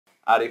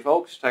Howdy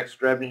folks, Tex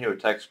Grebner here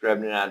with Tex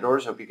Grebner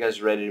Outdoors. Hope you guys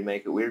are ready to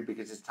make it weird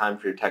because it's time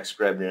for your Tex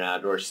Grebner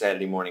Outdoors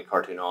Saturday morning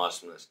cartoon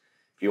awesomeness.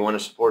 If you want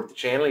to support the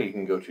channel, you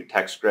can go to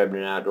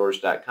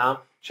TexGrebnerOutdoors.com,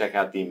 check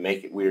out the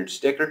Make It Weird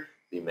sticker,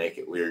 the Make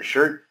It Weird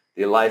shirt,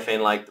 the Life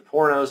Ain't Like the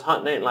Pornos,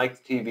 Hunting Ain't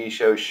Like the TV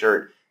Show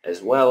shirt,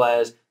 as well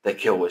as the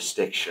Kill with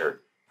Stick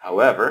shirt.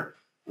 However,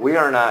 we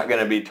are not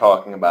going to be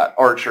talking about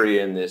archery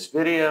in this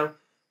video,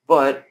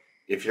 but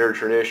if you're a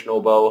traditional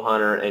bow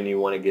hunter and you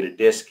want to get a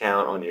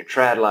discount on your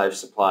trad life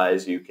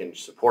supplies, you can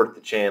support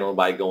the channel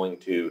by going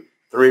to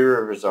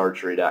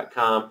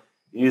threeriversarchery.com,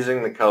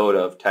 using the code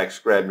of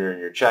Tex Grebner in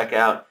your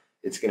checkout.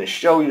 It's going to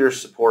show your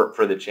support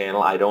for the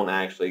channel. I don't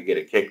actually get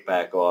a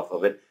kickback off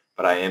of it,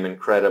 but I am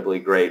incredibly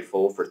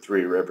grateful for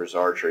Three Rivers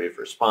Archery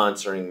for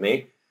sponsoring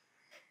me.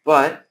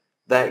 But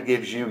that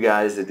gives you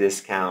guys a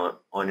discount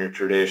on your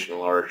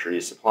traditional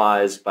archery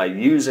supplies by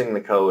using the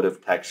code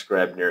of Tex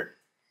Grebner.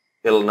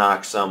 It'll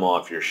knock some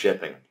off your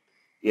shipping.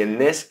 In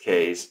this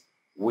case,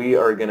 we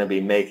are going to be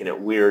making it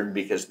weird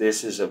because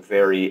this is a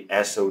very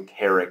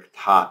esoteric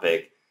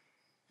topic.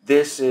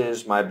 This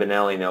is my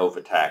Benelli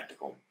Nova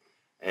Tactical,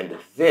 and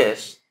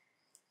this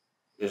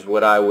is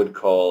what I would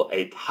call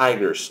a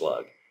tiger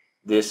slug.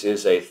 This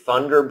is a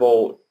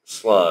Thunderbolt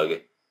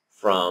slug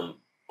from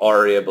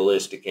Aria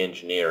Ballistic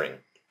Engineering.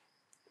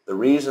 The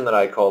reason that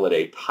I call it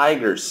a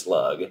tiger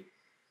slug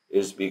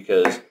is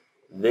because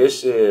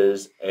this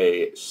is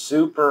a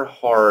super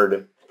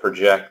hard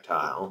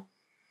projectile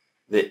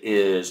that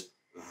is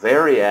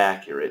very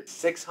accurate,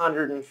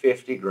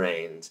 650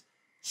 grains,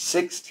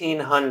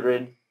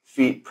 1,600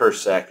 feet per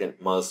second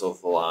muzzle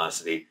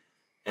velocity.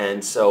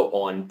 And so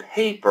on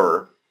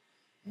paper,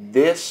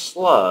 this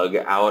slug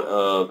out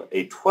of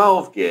a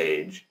 12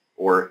 gauge,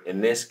 or in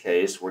this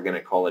case, we're going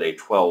to call it a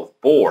 12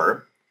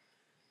 bore,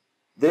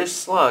 this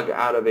slug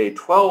out of a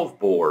 12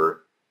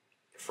 bore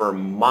for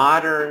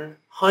modern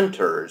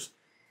hunters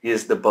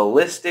is the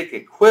ballistic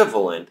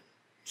equivalent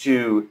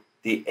to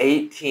the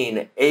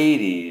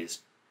 1880s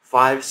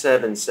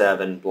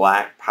 5.77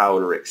 Black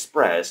Powder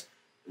Express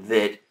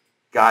that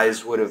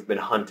guys would have been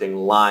hunting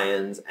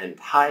lions and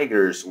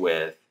tigers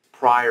with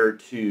prior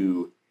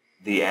to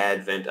the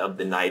advent of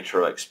the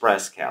Nitro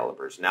Express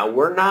calibers. Now,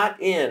 we're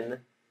not in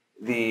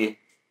the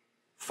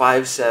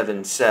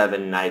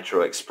 5.77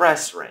 Nitro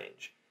Express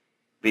range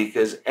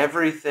because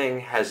everything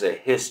has a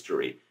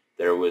history.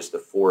 There was the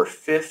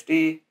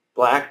 450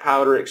 Black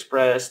Powder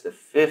Express, the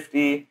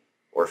 50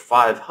 or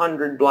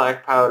 500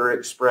 Black Powder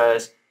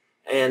Express,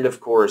 and of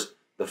course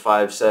the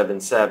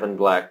 5.77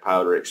 Black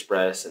Powder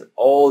Express, and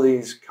all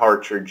these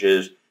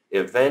cartridges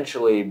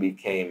eventually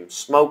became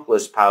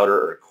smokeless powder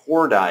or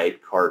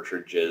cordite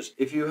cartridges.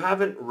 If you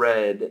haven't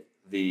read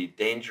the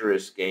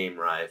Dangerous Game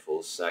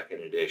Rifles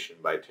 2nd edition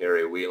by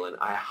Terry Whelan,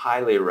 I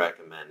highly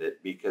recommend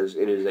it because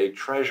it is a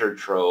treasure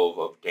trove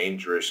of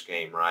dangerous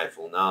game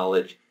rifle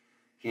knowledge.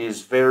 He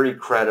is very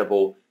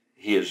credible.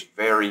 He is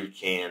very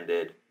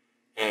candid,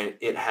 and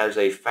it has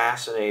a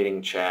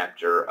fascinating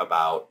chapter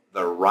about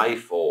the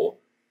rifle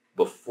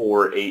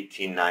before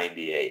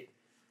 1898.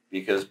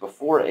 Because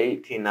before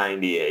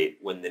 1898,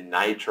 when the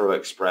Nitro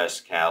Express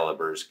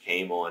calibers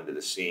came onto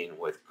the scene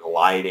with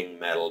gliding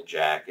metal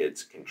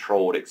jackets,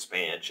 controlled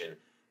expansion,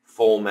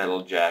 full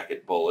metal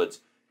jacket bullets,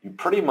 you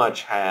pretty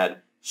much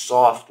had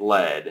soft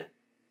lead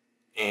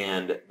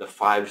and the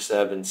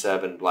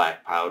 5.77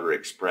 Black Powder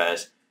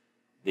Express,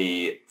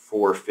 the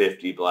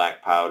 450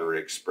 Black Powder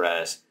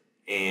Express,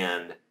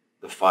 and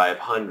the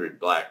 500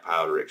 Black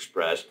Powder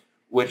Express,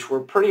 which were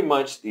pretty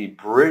much the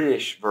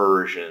British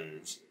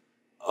versions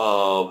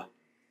of,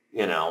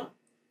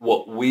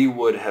 what we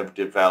would have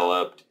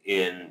developed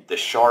in the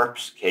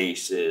Sharps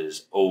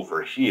cases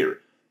over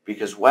here,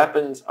 because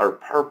weapons are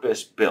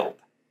purpose-built.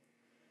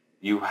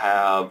 You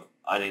have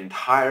an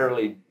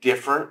entirely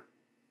different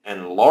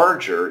and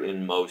larger,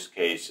 in most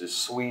cases,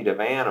 suite of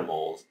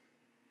animals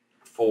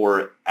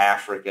for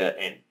Africa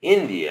and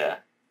India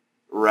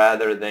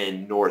rather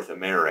than North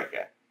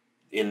America.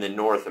 In the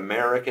North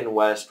American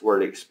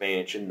westward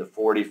expansion, the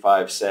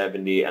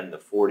 45-70 and the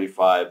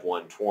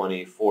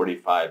 45-120,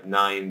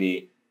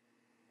 45-90,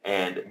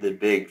 and the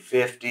Big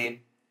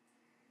 50,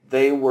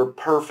 they were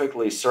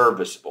perfectly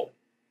serviceable.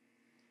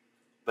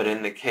 But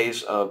in the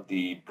case of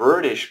the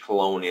British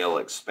colonial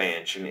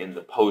expansion in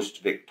the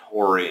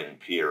post-Victorian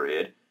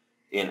period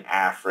in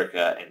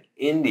Africa and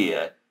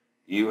India,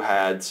 you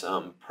had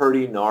some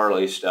pretty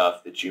gnarly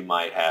stuff that you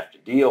might have to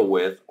deal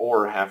with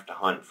or have to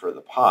hunt for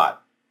the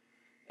pot.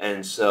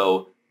 And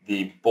so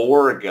the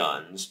bore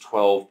guns,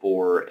 12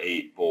 bore,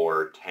 8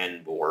 bore,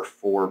 10 bore,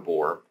 4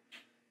 bore,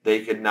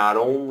 they could not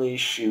only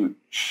shoot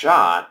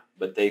shot,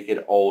 but they could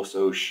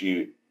also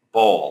shoot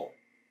ball,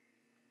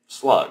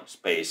 slugs,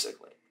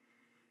 basically.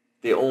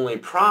 The only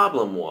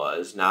problem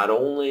was not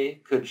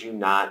only could you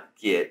not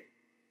get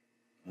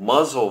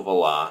muzzle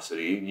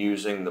velocity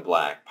using the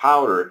black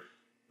powder,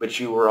 but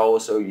you were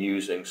also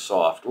using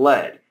soft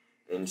lead.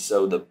 And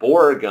so the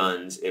bore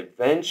guns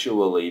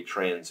eventually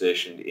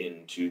transitioned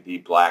into the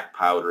Black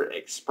Powder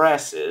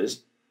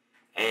Expresses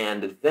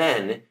and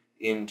then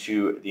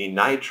into the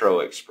Nitro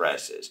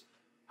Expresses.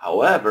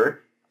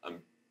 However,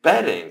 I'm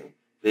betting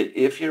that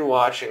if you're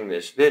watching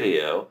this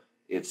video,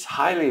 it's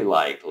highly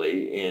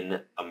likely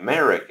in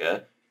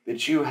America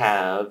that you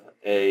have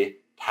a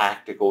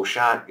tactical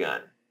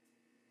shotgun.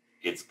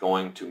 It's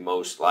going to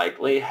most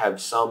likely have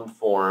some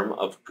form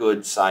of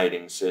good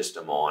sighting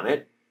system on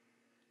it.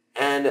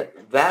 And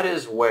that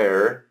is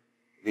where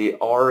the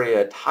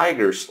Aria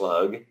Tiger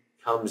Slug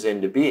comes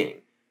into being.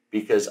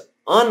 Because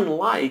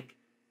unlike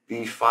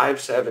the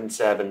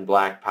 5.77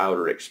 Black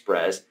Powder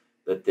Express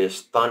that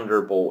this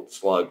Thunderbolt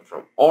slug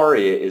from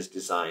Aria is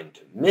designed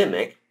to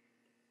mimic,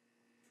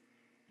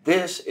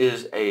 this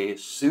is a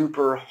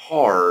super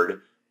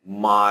hard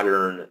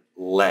modern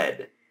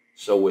lead.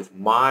 So with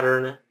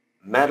modern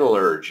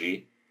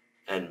metallurgy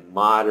and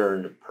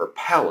modern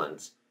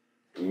propellants,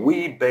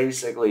 we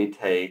basically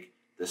take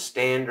the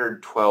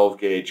standard 12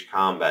 gauge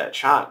combat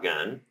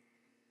shotgun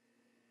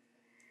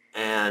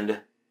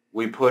and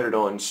we put it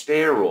on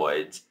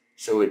steroids,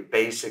 so it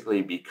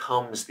basically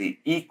becomes the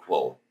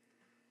equal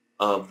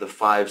of the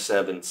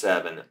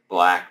 5.77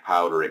 Black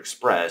Powder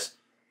Express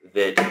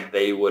that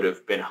they would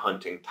have been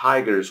hunting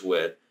tigers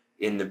with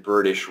in the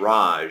British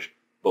Raj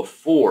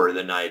before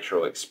the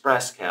Nitro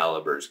Express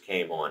calibers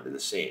came onto the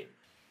scene.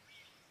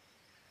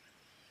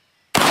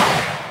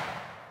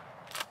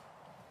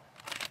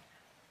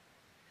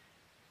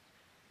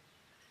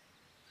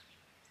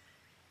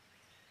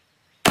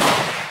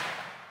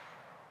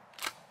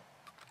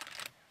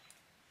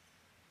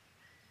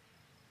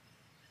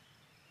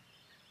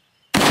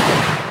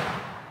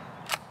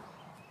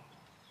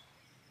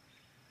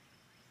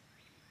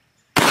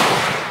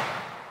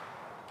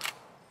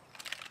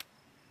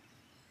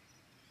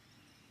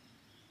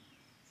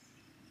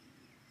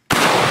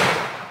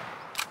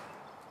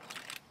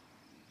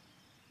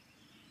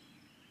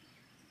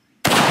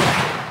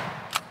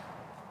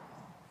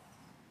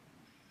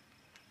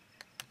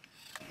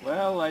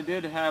 Well, I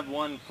did have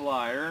one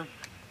flyer.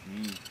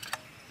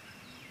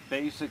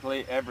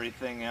 Basically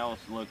everything else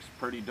looks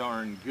pretty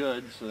darn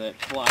good, so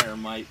that flyer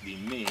might be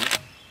me.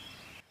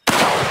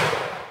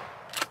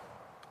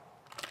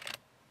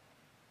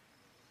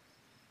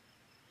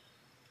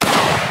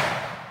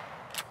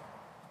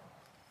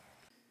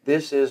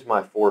 This is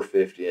my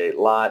 458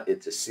 lot.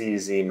 It's a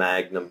CZ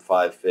Magnum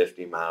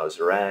 550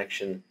 Mauser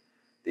action.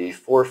 The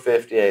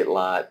 458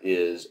 lot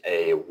is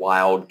a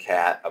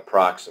Wildcat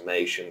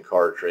approximation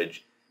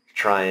cartridge to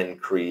try and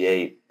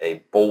create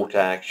a bolt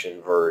action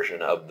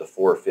version of the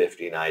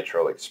 450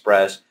 Nitro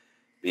Express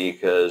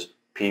because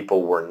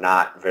people were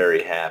not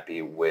very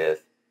happy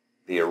with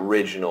the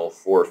original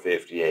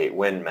 458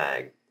 Win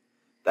Mag.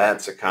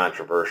 That's a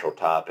controversial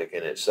topic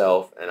in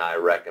itself, and I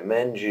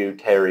recommend you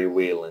Terry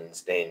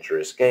Whelan's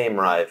Dangerous Game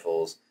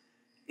Rifles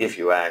if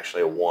you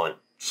actually want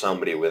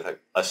somebody with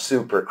a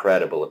super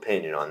credible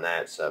opinion on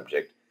that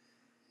subject.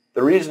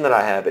 The reason that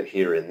I have it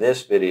here in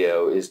this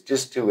video is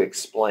just to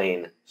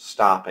explain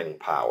stopping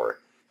power,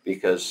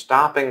 because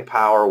stopping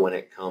power when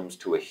it comes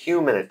to a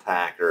human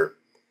attacker,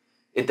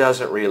 it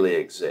doesn't really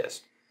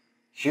exist.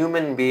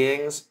 Human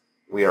beings,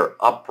 we are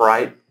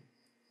upright,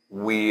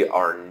 we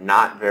are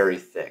not very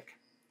thick.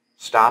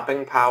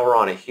 Stopping power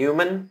on a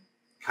human,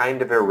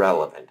 kind of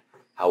irrelevant.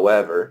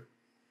 However,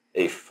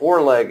 a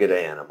four-legged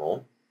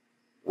animal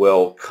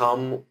will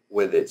come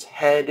with its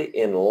head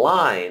in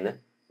line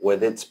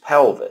with its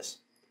pelvis.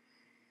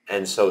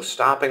 And so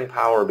stopping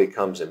power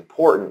becomes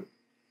important.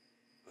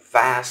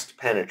 Vast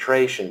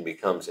penetration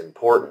becomes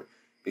important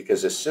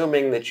because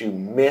assuming that you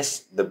miss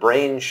the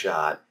brain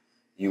shot,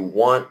 you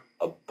want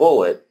a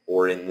bullet,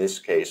 or in this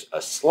case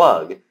a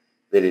slug,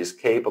 that is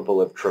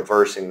capable of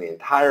traversing the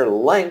entire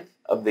length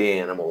of the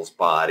animal's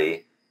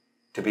body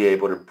to be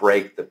able to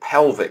break the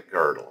pelvic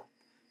girdle.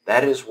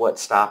 That is what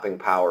stopping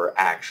power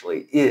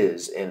actually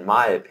is, in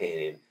my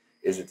opinion,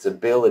 is its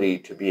ability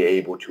to be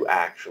able to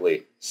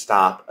actually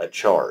stop a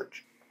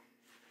charge.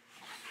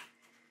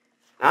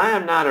 Now, I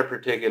am not a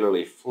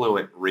particularly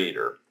fluent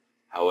reader.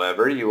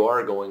 However, you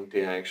are going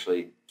to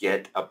actually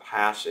get a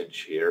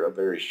passage here, a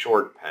very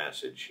short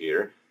passage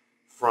here,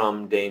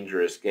 from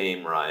Dangerous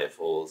Game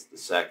Rifles, the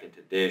 2nd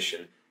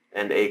edition,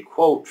 and a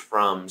quote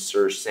from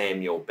Sir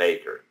Samuel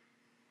Baker.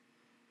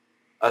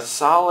 A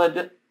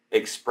solid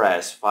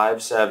Express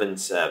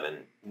 5.77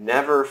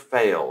 never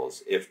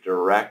fails if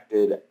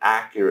directed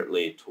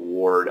accurately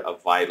toward a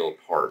vital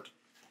part.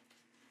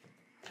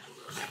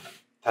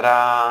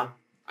 Ta-da!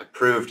 I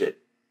proved it.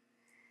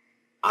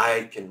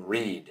 I can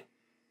read.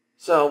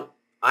 So,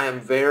 I am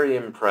very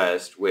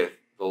impressed with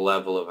the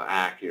level of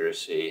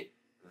accuracy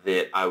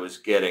that I was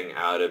getting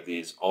out of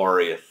these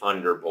Aria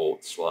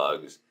Thunderbolt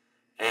slugs.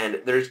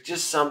 And there's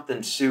just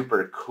something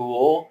super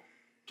cool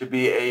to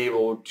be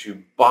able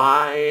to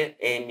buy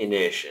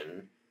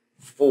ammunition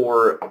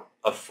for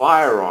a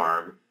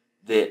firearm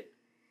that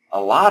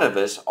a lot of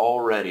us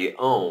already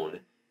own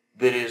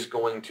that is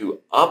going to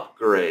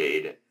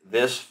upgrade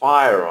this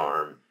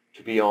firearm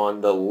to be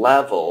on the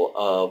level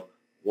of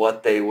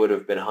what they would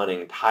have been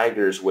hunting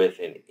tigers with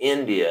in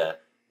India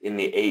in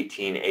the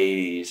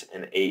 1880s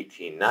and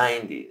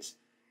 1890s.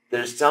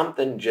 There's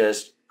something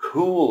just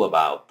cool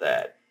about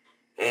that.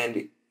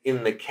 And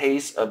in the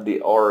case of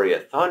the Aria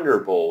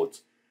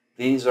Thunderbolts,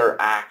 these are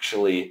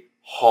actually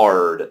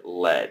hard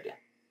lead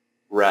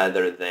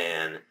rather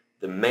than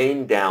the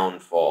main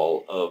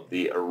downfall of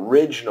the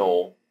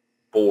original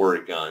bore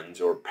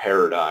guns or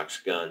paradox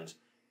guns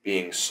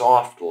being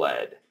soft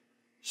lead.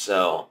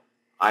 So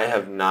I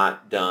have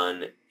not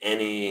done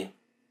any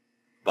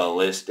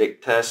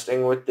ballistic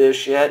testing with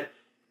this yet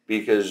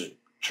because,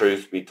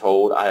 truth be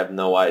told, I have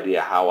no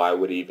idea how I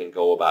would even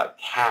go about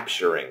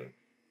capturing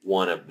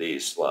one of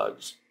these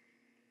slugs.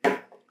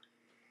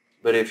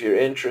 But if you're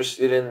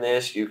interested in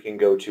this, you can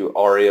go to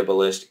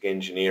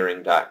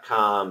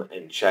ariaballisticengineering.com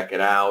and check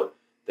it out.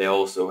 They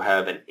also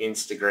have an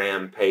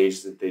Instagram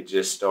page that they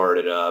just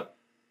started up.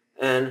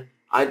 And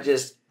I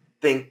just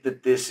think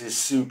that this is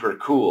super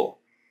cool.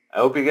 I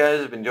hope you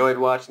guys have enjoyed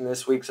watching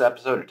this week's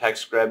episode of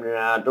Tex Grebner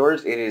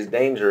Outdoors. It is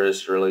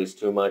dangerous to release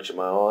too much of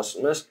my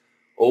awesomeness.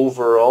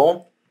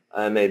 Overall,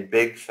 I'm a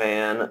big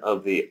fan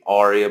of the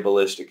Aria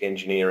Ballistic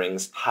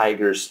Engineering's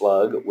Tiger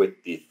Slug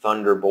with the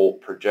Thunderbolt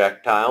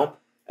projectile.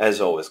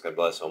 As always, God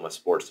bless all my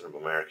sports of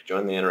America.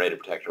 Join the N-rated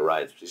Protector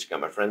Rides. Please check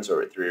out my friends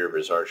over at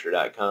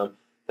threeriversarchery.com.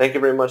 Thank you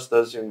very much to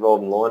those who are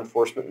involved in law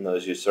enforcement and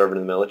those who serve in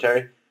the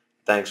military.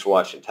 Thanks for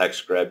watching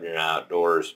Tex Grebner Outdoors.